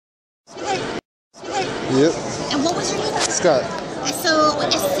Yep. And what was your name? Scott. So,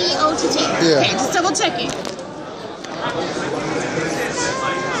 S-C-O-T-T. Yeah. Okay, just double checking.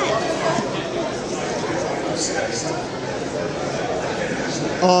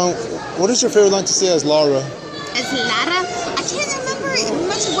 What is your favorite line to say as Laura? As Lara? I can't remember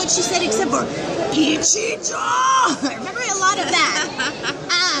much of what she said except for Ichijou! I remember a lot of that.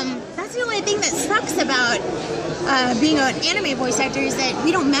 That's the only thing that sucks about being an anime voice actor is that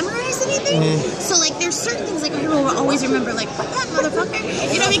we don't memorize anything. So like there's certain things like I will always remember like that motherfucker,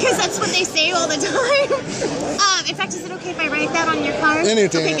 you know, because that's what they say all the time. In fact, is it okay if I write that on your card?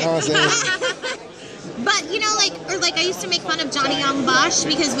 Anything, okay, honestly. But you know, like, or like I used to make fun of Johnny Young Bosch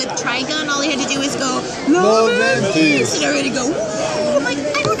because with Trigun, all he had to do is go love and peace, and everybody go. Ooh. I'm like,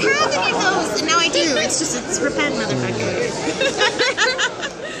 I don't have any of those, and now I do. It's just it's repent, motherfucker.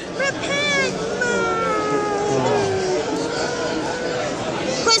 Repent.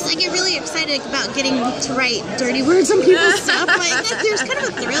 Plus, I get really excited about getting to write dirty words on people's stuff. Like, there's kind of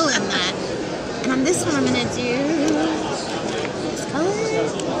a thrill in that. And on this one, I'm gonna do this color.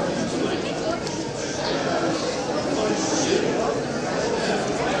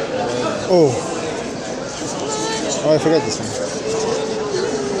 Oh, I forgot this one.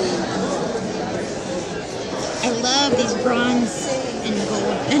 I love these bronze and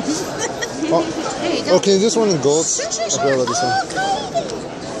gold. There you go. Okay, this one is gold. Sure. Okay, I love this one.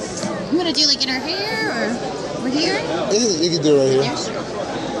 I'm gonna do like in her hair or over here. You can do it right here. Yeah, sure.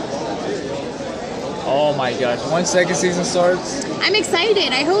 Oh my gosh! When second season starts. I'm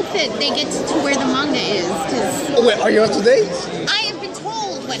excited. I hope that they get to where the manga is. Oh wait, are you up to date? I have been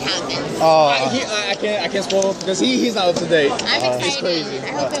told what happens. I can't spoil because he's not up to date. I'm excited. It's crazy.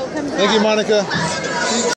 I hope it comes out. Thank you, Monica.